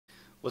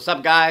What's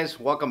up, guys?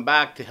 Welcome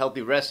back to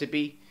Healthy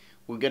Recipe.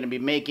 We're going to be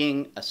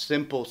making a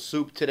simple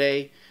soup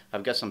today.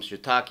 I've got some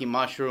shiitake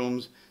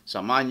mushrooms,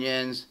 some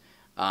onions,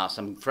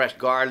 some fresh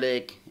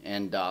garlic,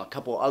 and a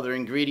couple other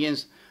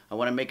ingredients. I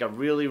want to make a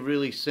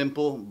really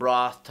simple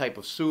broth type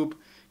of soup,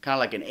 kind of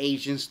like an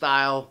Asian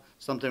style,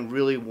 something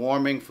really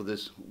warming for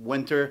this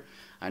winter.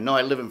 I know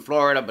I live in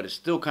Florida, but it's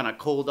still kind of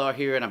cold out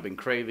here, and I've been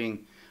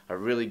craving a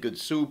really good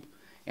soup.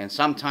 And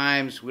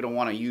sometimes we don't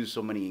want to use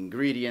so many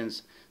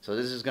ingredients. So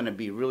this is going to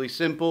be really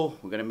simple.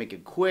 We're going to make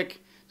it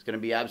quick. It's going to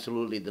be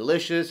absolutely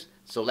delicious.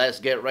 So let's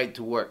get right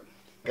to work.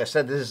 Like I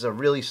said, this is a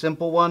really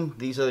simple one.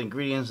 These are the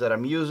ingredients that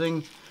I'm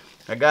using.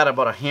 I got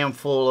about a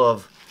handful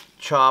of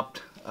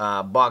chopped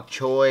bok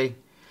choy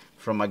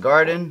from my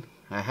garden.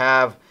 I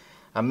have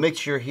a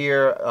mixture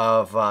here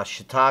of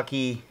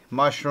shiitake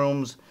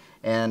mushrooms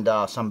and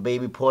some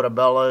baby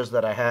portobellos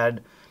that I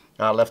had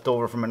left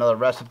over from another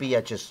recipe.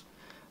 I just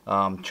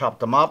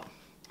chopped them up.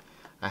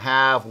 I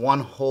have one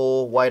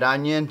whole white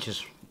onion,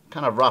 just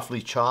kind of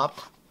roughly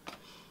chopped.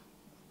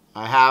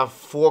 I have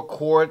 4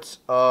 quarts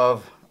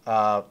of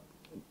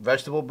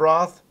vegetable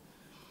broth,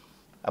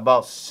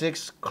 about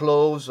 6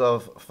 cloves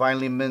of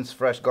finely minced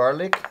fresh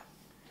garlic.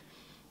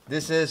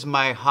 This is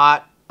my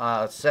hot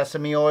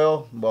sesame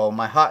oil. Well,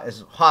 my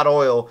hot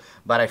oil,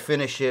 but I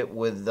finish it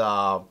with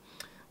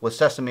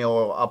sesame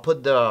oil. I'll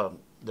put the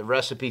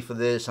recipe for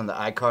this on the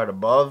iCard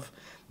above.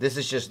 This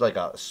is just like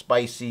a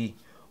spicy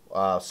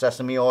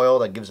sesame oil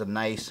that gives a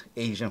nice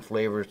Asian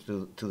flavor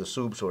to the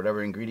soups or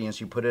whatever ingredients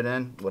you put it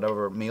in,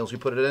 whatever meals you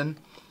put it in.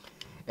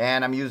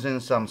 And I'm using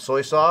some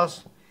soy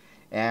sauce.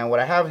 And what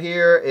I have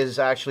here is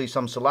actually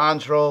some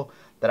cilantro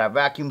that I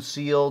vacuum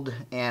sealed,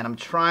 and I'm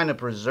trying to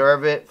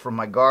preserve it from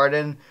my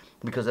garden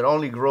because it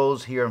only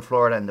grows here in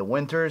Florida in the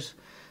winters.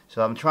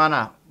 So I'm trying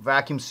to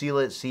vacuum seal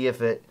it, see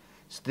if it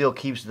still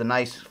keeps the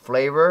nice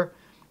flavor.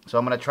 So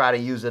I'm going to try to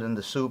use it in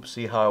the soup,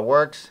 see how it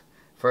works.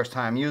 First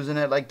time using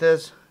it like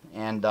this.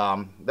 And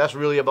that's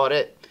really about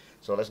it.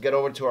 So let's get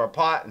over to our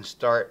pot and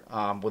start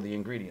with the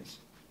ingredients.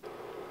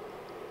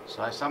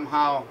 So I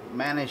somehow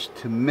managed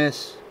to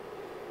miss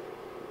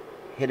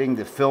hitting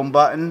the film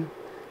button,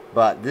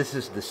 but this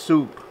is the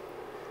soup.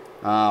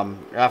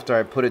 After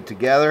I put it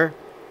together,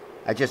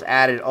 I just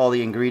added all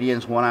the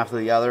ingredients one after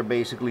the other.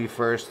 Basically,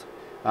 first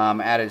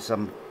added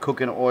some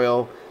cooking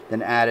oil,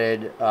 then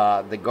added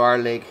the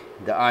garlic,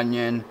 the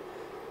onion,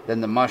 then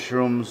the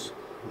mushrooms,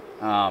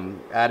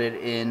 added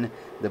in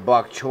the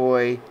bok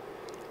choy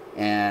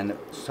and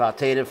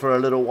sauteed it for a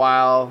little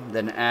while,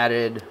 then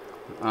added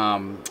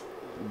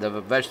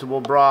the vegetable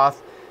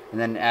broth,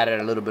 and then added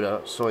a little bit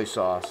of soy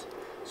sauce.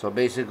 So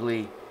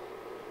basically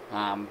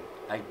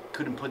I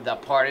couldn't put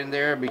that part in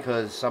there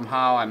because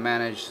somehow I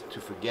managed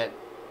to forget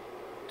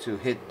to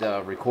hit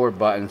the record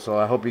button. So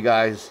I hope you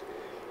guys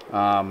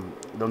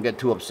don't get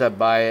too upset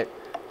by it.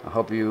 I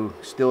hope you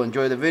still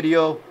enjoy the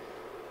video.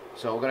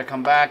 So we're gonna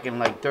come back in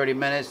like 30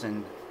 minutes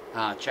and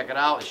check it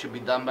out. It should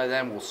be done by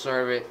then. We'll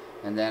serve it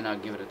and then I'll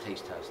give it a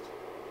taste test.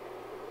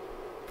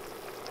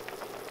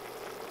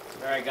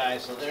 Alright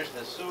guys, so there's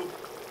the soup.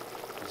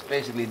 It's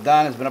basically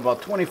done. It's been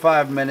about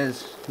 25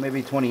 minutes,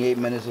 maybe 28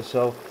 minutes or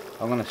so.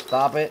 I'm going to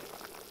stop it.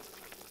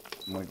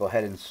 I'm going to go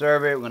ahead and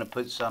serve it. We're going to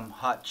put some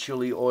hot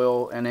chili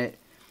oil in it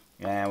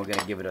and we're going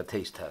to give it a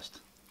taste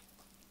test.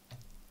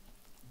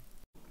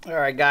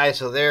 Alright guys,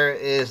 so there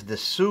is the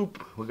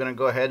soup. We're going to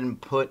go ahead and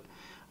put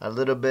a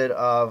little bit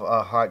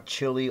of hot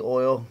chili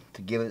oil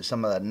to give it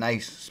some of that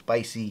nice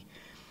spicy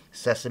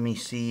sesame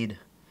seed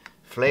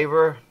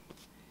flavor.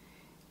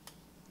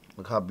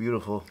 Look how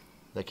beautiful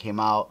that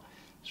came out.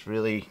 It's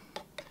really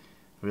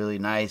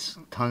nice.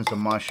 Tons of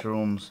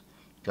mushrooms.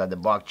 Got the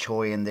bok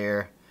choy in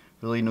there.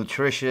 Really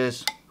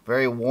nutritious.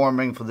 Very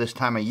warming for this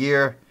time of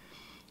year.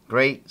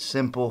 Great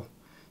simple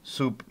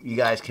soup you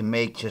guys can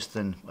make just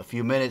in a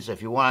few minutes.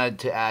 If you wanted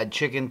to add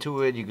chicken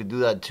to it, you could do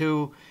that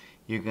too.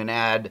 You can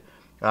add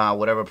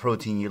whatever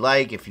protein you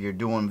like. If you're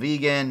doing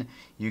vegan,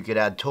 you could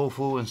add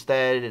tofu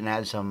instead and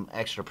add some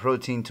extra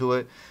protein to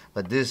it.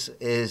 But this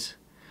is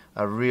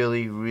a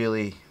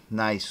really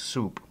nice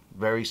soup.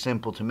 Very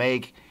simple to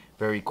make,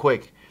 very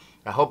quick.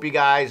 I hope you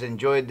guys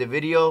enjoyed the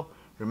video.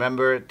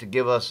 Remember to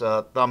give us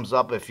a thumbs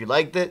up if you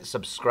liked it.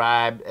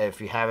 Subscribe if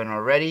you haven't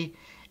already.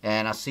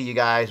 And I'll see you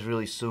guys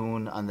really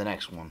soon on the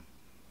next one.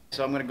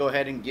 So I'm going to go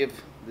ahead and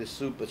give this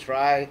soup a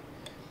try. It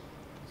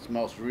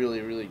smells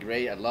really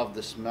great. I love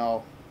the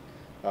smell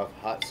of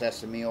hot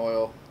sesame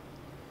oil.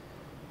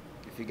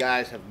 If you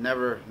guys have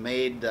never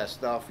made that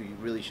stuff, you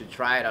really should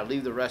try it. I'll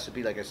leave the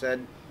recipe, like I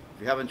said.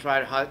 If you haven't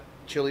tried hot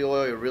chili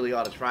oil, you really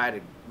ought to try it.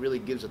 It really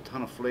gives a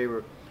ton of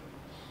flavor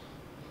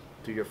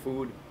to your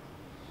food.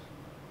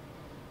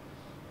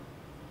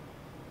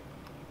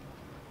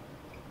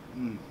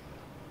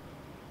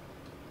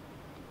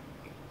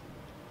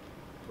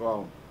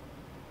 Wow.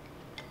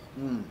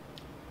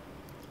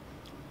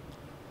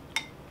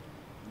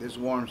 This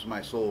warms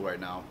my soul right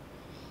now.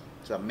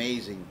 It's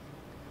amazing.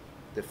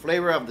 The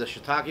flavor of the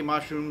shiitake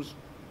mushrooms,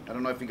 I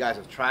don't know if you guys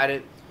have tried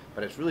it,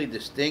 but it's really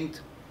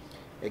distinct.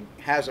 It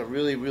has a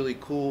really, really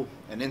cool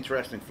and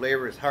interesting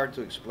flavor. It's hard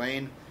to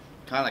explain.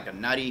 Kind of like a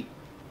nutty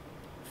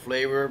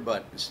flavor,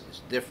 but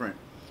it's different.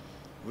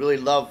 Really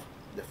love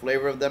the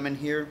flavor of them in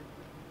here.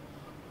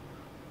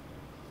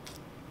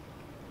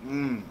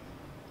 Mmm.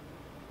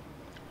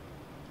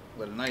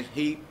 With a nice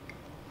heat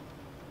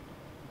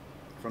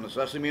from the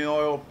sesame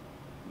oil,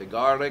 the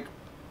garlic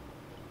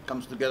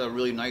comes together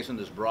really nice in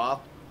this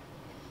broth.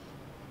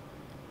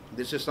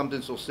 This is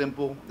something so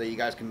simple that you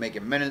guys can make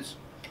in minutes.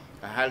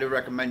 I highly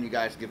recommend you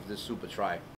guys give this soup a try.